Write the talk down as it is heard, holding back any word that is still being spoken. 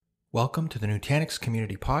Welcome to the Nutanix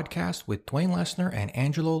Community Podcast with Dwayne Lesner and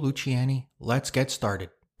Angelo Luciani. Let's get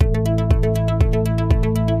started. This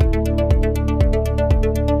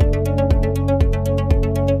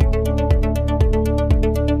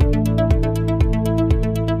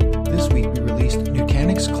week we released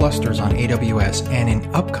Nutanix clusters on AWS, and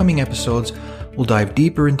in upcoming episodes we'll dive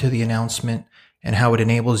deeper into the announcement and how it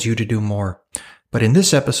enables you to do more. But in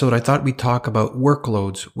this episode, I thought we'd talk about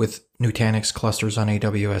workloads with Nutanix clusters on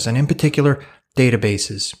AWS, and in particular,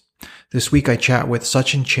 databases. This week, I chat with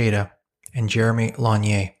Sachin Chheda and Jeremy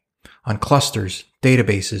Lanier on clusters,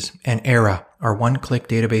 databases, and Era, our one-click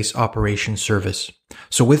database operations service.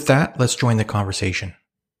 So with that, let's join the conversation.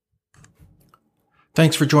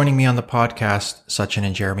 Thanks for joining me on the podcast, Sachin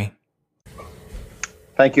and Jeremy.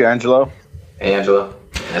 Thank you, Angelo. Hey, Angelo.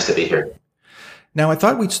 Nice to be here. Now, I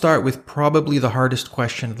thought we'd start with probably the hardest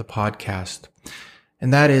question of the podcast,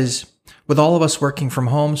 and that is, with all of us working from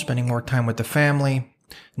home, spending more time with the family,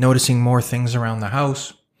 noticing more things around the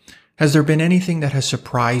house, has there been anything that has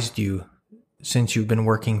surprised you since you've been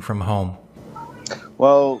working from home?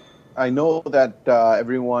 Well, I know that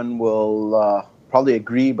everyone will probably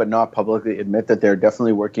agree but not publicly admit that they're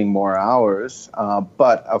definitely working more hours.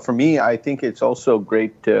 But for me, I think it's also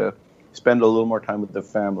great to spend a little more time with the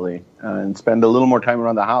family and spend a little more time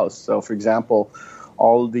around the house. So, for example,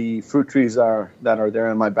 all the fruit trees that are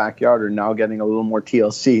there in my backyard are now getting a little more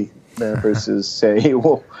TLC versus, say,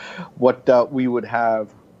 what we would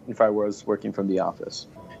have if I was working from the office.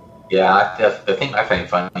 Yeah, the thing I find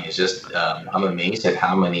funny is just I'm amazed at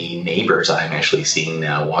how many neighbors I'm actually seeing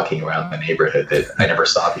now walking around the neighborhood that I never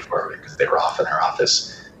saw before because they were off in their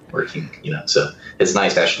office working. So it's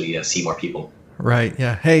nice to actually see more people. Right.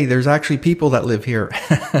 Yeah. Hey, there's actually people that live here.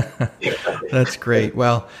 That's great.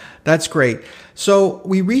 Well, that's great. So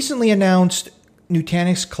we recently announced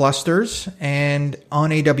Nutanix clusters and on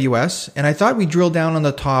AWS, and I thought we'd drill down on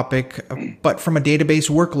the topic, but from a database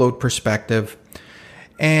workload perspective.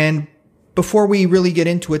 And before we really get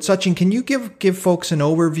into it, Sachin, can you give folks an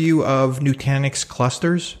overview of Nutanix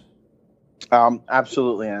clusters?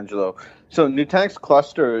 Absolutely, Angelo. So Nutanix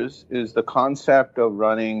clusters is the concept of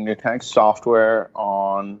running Nutanix software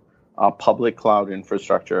on a public cloud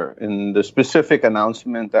infrastructure. In the specific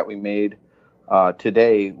announcement that we made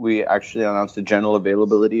today, we actually announced the general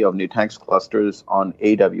availability of Nutanix clusters on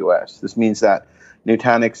AWS. This means that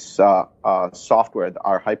Nutanix software,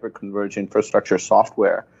 our hyperconverged infrastructure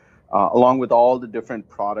software, along with all the different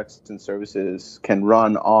products and services, can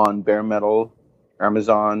run on bare metal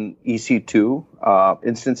Amazon EC2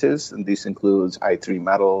 instances, and this includes i3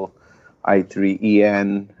 Metal, i3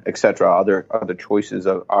 EN, etc. Other choices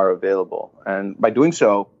are available, and by doing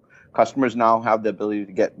so, customers now have the ability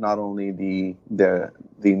to get not only the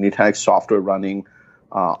Nutanix software running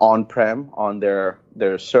on-prem on their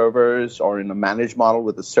servers or in a managed model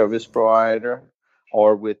with a service provider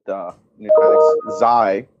or with Nutanix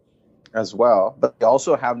Xi as well, but they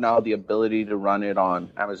also have now the ability to run it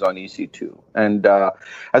on Amazon EC2. And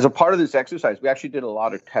as a part of this exercise, we actually did a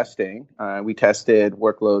lot of testing. We tested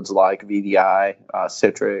workloads like VDI,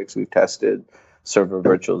 Citrix. We've tested server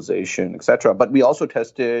virtualization, etc. But we also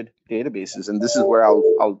tested databases, and this is where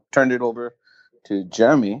I'll turn it over to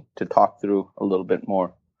Jeremy to talk through a little bit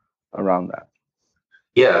more around that.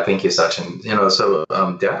 Yeah, thank you, Sachin. So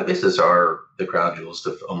databases are the crown jewels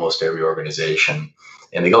of almost every organization,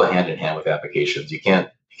 and they go hand in hand with applications. You can't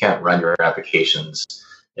run your applications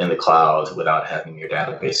in the cloud without having your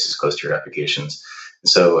databases close to your applications.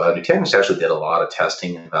 So Nutanix actually did a lot of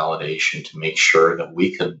testing and validation to make sure that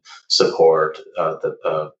we could support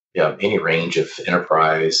any range of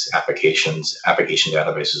enterprise application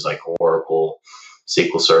databases like Oracle,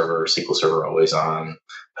 SQL Server Always On,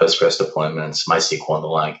 Postgres deployments, MySQL, and the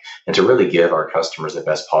like, and to really give our customers the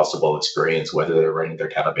best possible experience, whether they're running their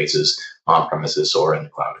databases on-premises or in the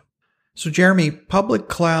cloud. So, Jeremy, public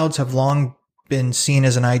clouds have long been seen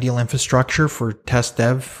as an ideal infrastructure for test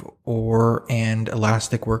dev and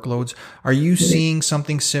elastic workloads. Are you seeing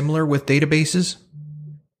something similar with databases?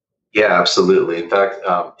 Yeah, absolutely. In fact,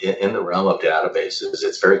 in the realm of databases,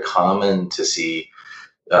 it's very common to see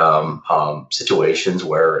situations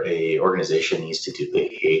where a organization needs to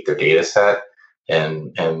duplicate their data set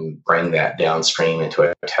and bring that downstream into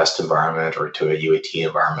a test environment or to a UAT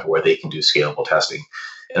environment where they can do scalable testing.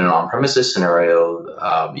 In an on-premises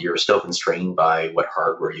scenario, you're still constrained by what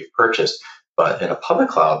hardware you've purchased. But in a public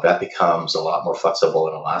cloud, that becomes a lot more flexible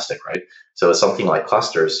and elastic, right? So it's something like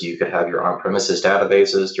clusters. You could have your on-premises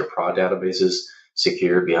databases, your prod databases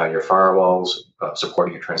secured behind your firewalls,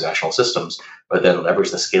 supporting your transactional systems, but then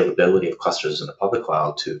leverage the scalability of clusters in the public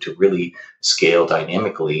cloud to really scale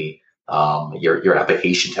dynamically your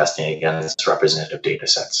application testing against representative data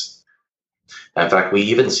sets. In fact, we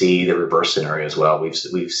even see the reverse scenario as well.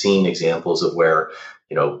 We've seen examples of where,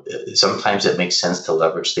 sometimes it makes sense to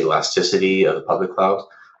leverage the elasticity of the public cloud.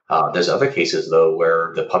 There's other cases, though,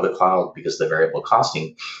 where the public cloud, because of the variable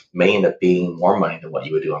costing, may end up being more money than what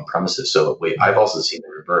you would do on premises. So I've also seen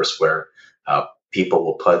the reverse, where people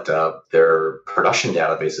will put their production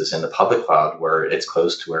databases in the public cloud where it's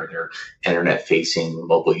close to where their internet-facing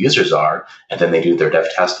mobile users are, and then they do their dev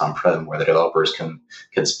test on-prem, where the developers can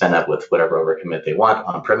spin up with whatever overcommit they want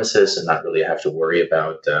on premises and not really have to worry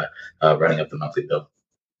about running up the monthly bill.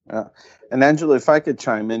 And Angelo, if I could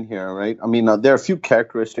chime in here, right? I mean, there are a few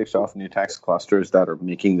characteristics of Nutanix clusters that are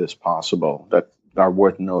making this possible that are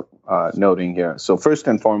worth noting here. So first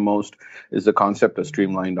and foremost is the concept of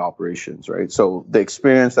streamlined operations, right? So the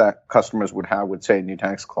experience that customers would have with, say,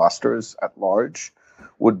 Nutanix clusters at large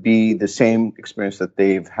would be the same experience that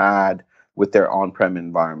they've had with their on-prem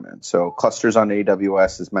environment. So clusters on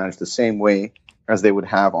AWS is managed the same way as they would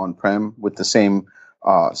have on-prem, with the same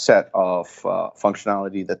set of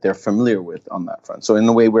functionality that they're familiar with on that front. So in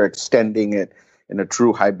a way, we're extending it in a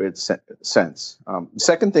true hybrid sense. The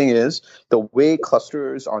second thing is the way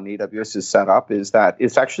clusters on AWS is set up is that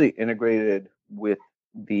it's actually integrated with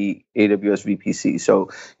the AWS VPC. So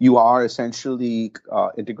you are essentially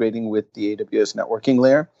integrating with the AWS networking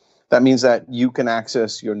layer. That means that you can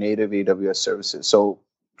access your native AWS services. So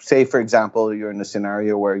say, for example, you're in a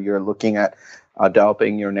scenario where you're looking at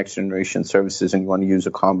developing your next generation services and you want to use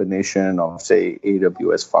a combination of, say,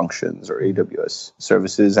 AWS functions or AWS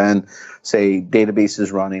services and, say,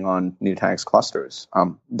 databases running on Nutanix clusters.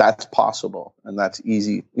 That's possible, and that's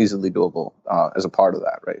easily doable as a part of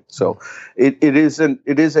that, right? So it is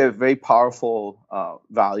a very powerful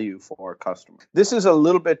value for customers. This is a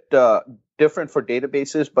little bit different for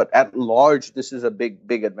databases, but at large, this is a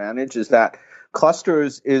big advantage, is that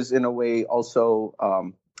clusters is in a way also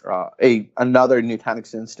another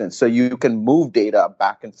Nutanix instance. So you can move data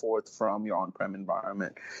back and forth from your on-prem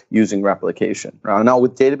environment using replication. Now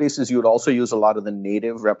with databases, you would also use a lot of the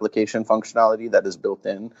native replication functionality that is built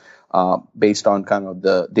in based on kind of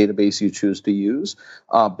the database you choose to use.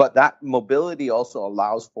 But that mobility also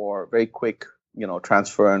allows for very quick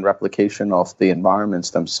transfer and replication of the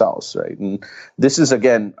environments themselves, right? And this is,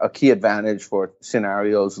 again, a key advantage for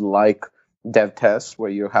scenarios like dev tests, where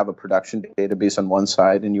you have a production database on one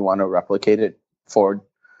side and you want to replicate it for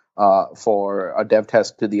a dev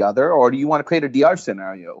test to the other, or do you want to create a DR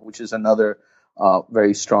scenario, which is another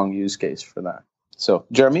very strong use case for that. So,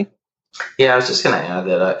 Jeremy? Yeah, I was just going to add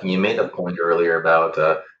that you made a point earlier about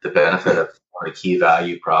the benefit of one of the key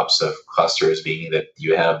value props of clusters being that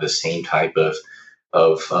you have the same type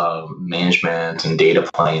of management and data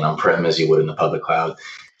plane on-prem as you would in the public cloud.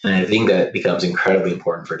 And I think that becomes incredibly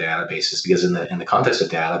important for databases, because in the context of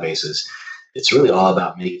databases, it's really all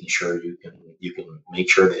about making sure you can make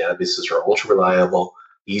sure the databases are ultra reliable,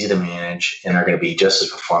 easy to manage, and are going to be just as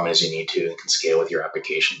performant as you need to and can scale with your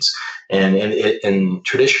applications. And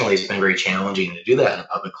traditionally, it's been very challenging to do that in a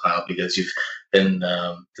public cloud because you've been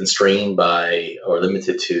constrained by or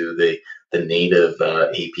limited to the native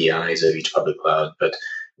APIs of each public cloud. But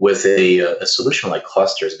with a solution like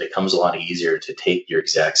clusters, it becomes a lot easier to take your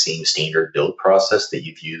exact same standard build process that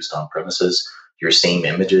you've used on premises, your same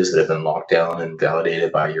images that have been locked down and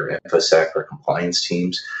validated by your InfoSec or compliance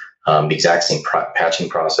teams, the exact same patching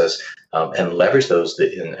process, and leverage those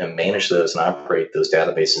and manage those and operate those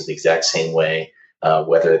databases the exact same way,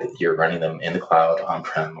 whether you're running them in the cloud,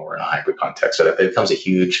 on-prem, or in a hybrid context. So it becomes a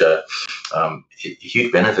huge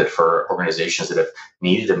benefit for organizations that have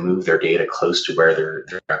needed to move their data close to where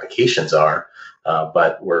their applications are,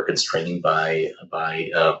 but were constrained by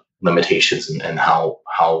limitations and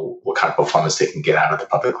what kind of performance they can get out of the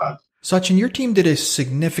public cloud. Sachin, your team did a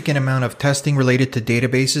significant amount of testing related to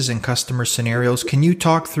databases and customer scenarios. Can you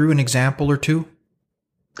talk through an example or two?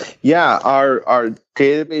 Yeah, our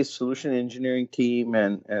database solution engineering team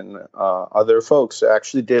and other folks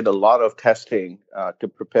actually did a lot of testing to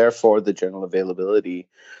prepare for the general availability.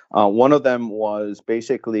 One of them was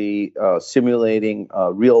basically simulating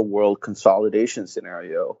a real-world consolidation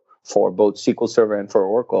scenario for both SQL Server and for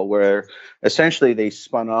Oracle, where essentially they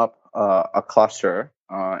spun up a cluster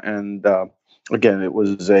and again, it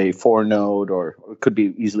was a 4-node, or it could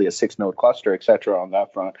be easily a 6-node cluster, et cetera, on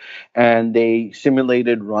that front. And they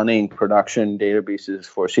simulated running production databases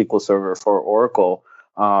for SQL Server for Oracle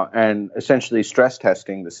and essentially stress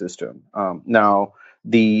testing the system. Now,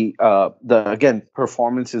 the again,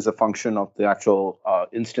 performance is a function of the actual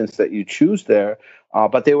instance that you choose there,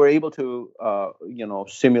 but they were able to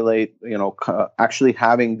simulate actually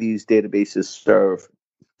having these databases serve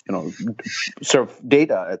serve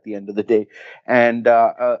data at the end of the day. And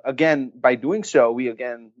again, by doing so, we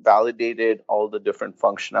again validated all the different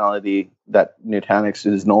functionality that Nutanix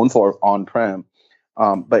is known for on-prem,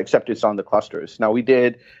 but except it's on the clusters. Now, we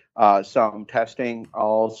did some testing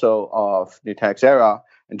also of Nutanix Era,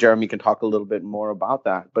 and Jeremy can talk a little bit more about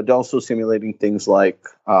that, but also simulating things like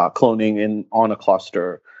cloning on a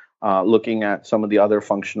cluster, looking at some of the other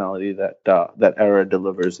functionality that Era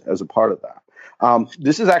delivers as a part of that.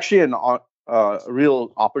 This is actually a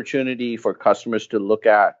real opportunity for customers to look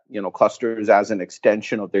at, clusters as an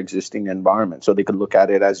extension of their existing environment. So they could look at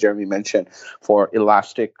it, as Jeremy mentioned, for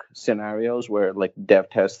elastic scenarios where like dev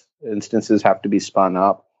test instances have to be spun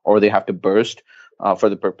up or they have to burst for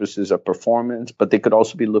the purposes of performance. But they could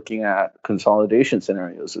also be looking at consolidation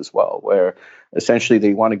scenarios as well, where essentially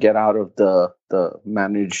they want to get out of the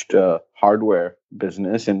managed hardware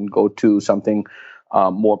business and go to something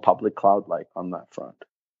more public cloud-like on that front.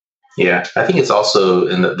 Yeah, I think it's also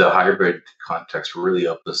in the hybrid context really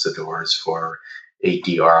opens the doors for a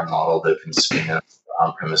DR model that can span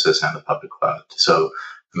on-premises and the public cloud. So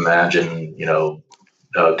imagine,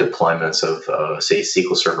 deployments of, say,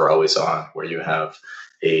 SQL Server always on, where you have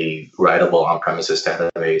a writable on-premises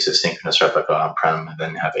database, a synchronous replica on-prem, and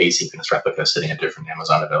then have asynchronous replica sitting in different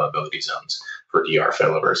Amazon availability zones for DR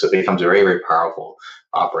failover. So it becomes a very, very powerful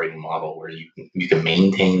operating model where you can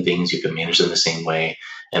maintain things, you can manage them the same way.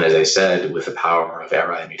 And as I said, with the power of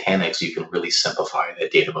Era and Nutanix, you can really simplify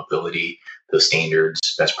that data mobility, those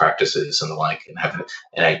standards, best practices, and the like, and have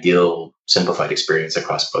an ideal simplified experience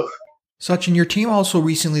across both. Sachin, your team also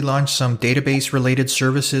recently launched some database-related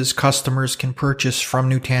services customers can purchase from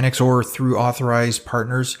Nutanix or through authorized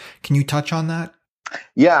partners. Can you touch on that?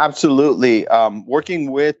 Yeah, absolutely.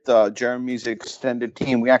 Working with Jeremy's extended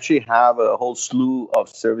team, we actually have a whole slew of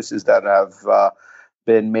services that have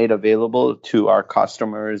been made available to our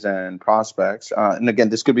customers and prospects. And again,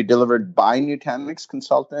 this could be delivered by Nutanix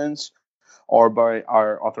consultants or by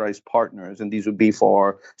our authorized partners. And these would be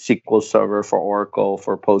for SQL Server, for Oracle,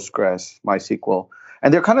 for Postgres, MySQL.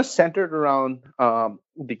 And they're kind of centered around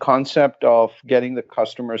the concept of getting the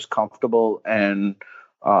customers comfortable and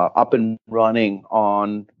up and running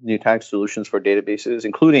on Nutanix solutions for databases,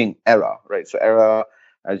 including Era, right? So Era,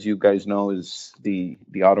 as you guys know, is the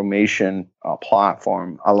automation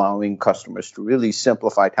platform allowing customers to really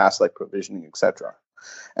simplify tasks like provisioning, et cetera.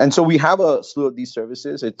 And so we have a slew of these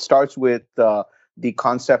services. It starts with the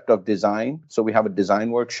concept of design. So we have a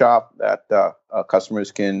design workshop that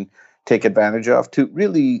customers can take advantage of to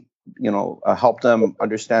really, help them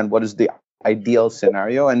understand what is the ideal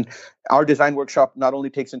scenario. And our design workshop not only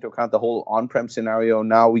takes into account the whole on-prem scenario,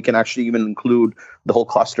 now we can actually even include the whole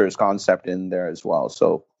clusters concept in there as well.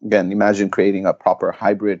 So again, imagine creating a proper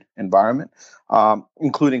hybrid environment,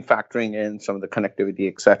 including factoring in some of the connectivity,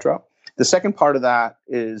 et cetera. The second part of that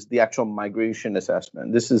is the actual migration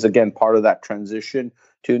assessment. This is, again, part of that transition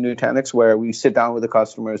to Nutanix, where we sit down with the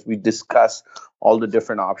customers, we discuss all the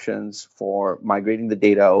different options for migrating the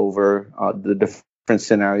data over, the different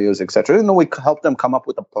scenarios, et cetera. And then we help them come up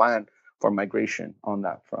with a plan for migration on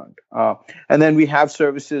that front. And then we have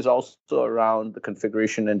services also around the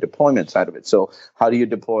configuration and deployment side of it. So how do you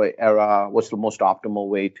deploy Era? What's the most optimal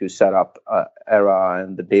way to set up Era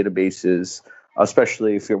and the databases,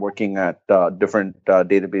 especially if you're working at different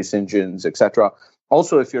database engines, et cetera.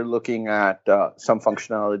 Also, if you're looking at some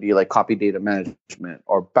functionality like copy data management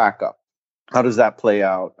or backup, how does that play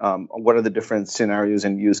out? What are the different scenarios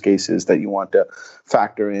and use cases that you want to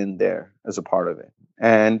factor in there as a part of it?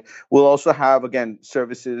 And we'll also have, again,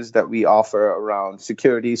 services that we offer around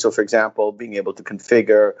security. So, for example, being able to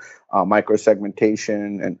configure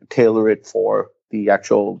microsegmentation and tailor it for the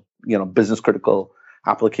actual, business critical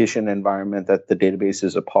application environment that the database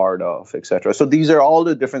is a part of, et cetera. So these are all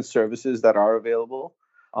the different services that are available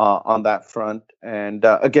on that front. And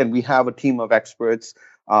again, we have a team of experts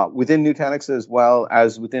within Nutanix as well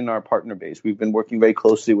as within our partner base. We've been working very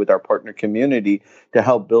closely with our partner community to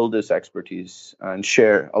help build this expertise and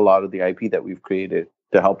share a lot of the IP that we've created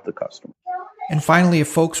to help the customer. And finally, if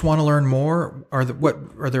folks want to learn more, are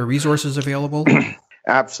there resources available?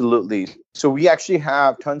 Absolutely. So we actually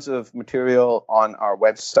have tons of material on our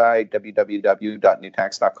website,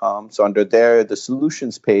 www.nutanix.com. So under there, the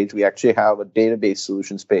solutions page, we actually have a database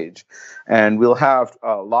solutions page. And we'll have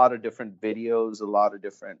a lot of different videos, a lot of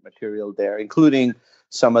different material there, including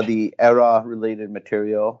some of the Era-related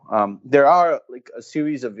material. There are like a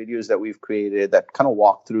series of videos that we've created that kind of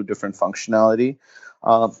walk through different functionality.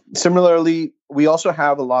 Similarly, we also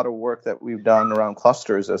have a lot of work that we've done around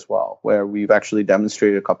clusters as well, where we've actually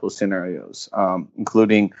demonstrated a couple of scenarios,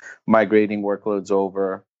 including migrating workloads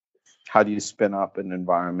over, how do you spin up an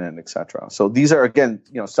environment, etc. So these are, again,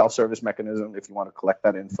 self-service mechanism if you want to collect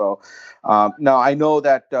that info. Now, I know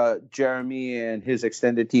that Jeremy and his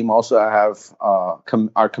extended team also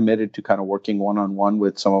are committed to kind of working one-on-one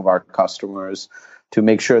with some of our customers to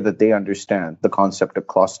make sure that they understand the concept of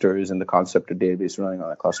clusters and the concept of database running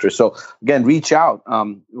on a cluster. So again, reach out.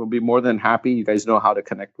 We'll be more than happy. You guys know how to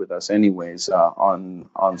connect with us anyways, on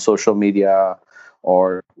social media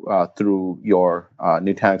or through your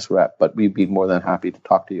Nutanix rep, but we'd be more than happy to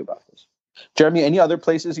talk to you about this. Jeremy, any other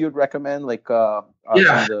places you would recommend? I think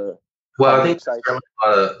there's a lot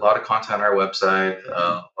of content on our website,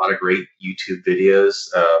 a lot of great YouTube videos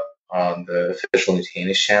on the official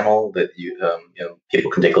Nutanix channel that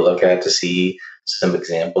people can take a look at to see some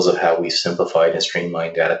examples of how we simplified and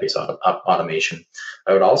streamlined database automation.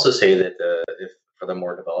 I would also say that if for the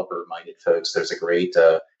more developer-minded folks, there's a great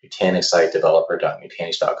Nutanix site,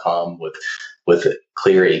 developer.nutanix.com, with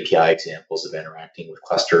clear API examples of interacting with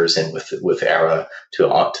clusters and with Era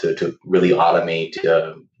to really automate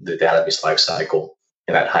the database lifecycle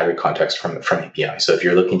in that hybrid context from API. So if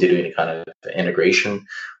you're looking to do any kind of integration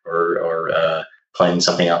or planning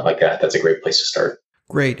something out like that, that's a great place to start.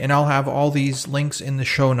 Great, and I'll have all these links in the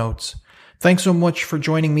show notes. Thanks so much for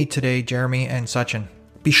joining me today, Jeremy and Sachin.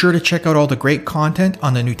 Be sure to check out all the great content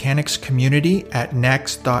on the Nutanix community at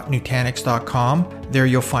next.nutanix.com. There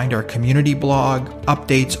you'll find our community blog,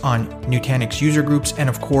 updates on Nutanix user groups, and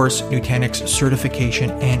of course, Nutanix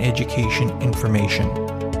certification and education information.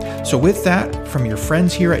 So with that, from your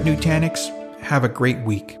friends here at Nutanix, have a great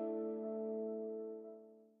week.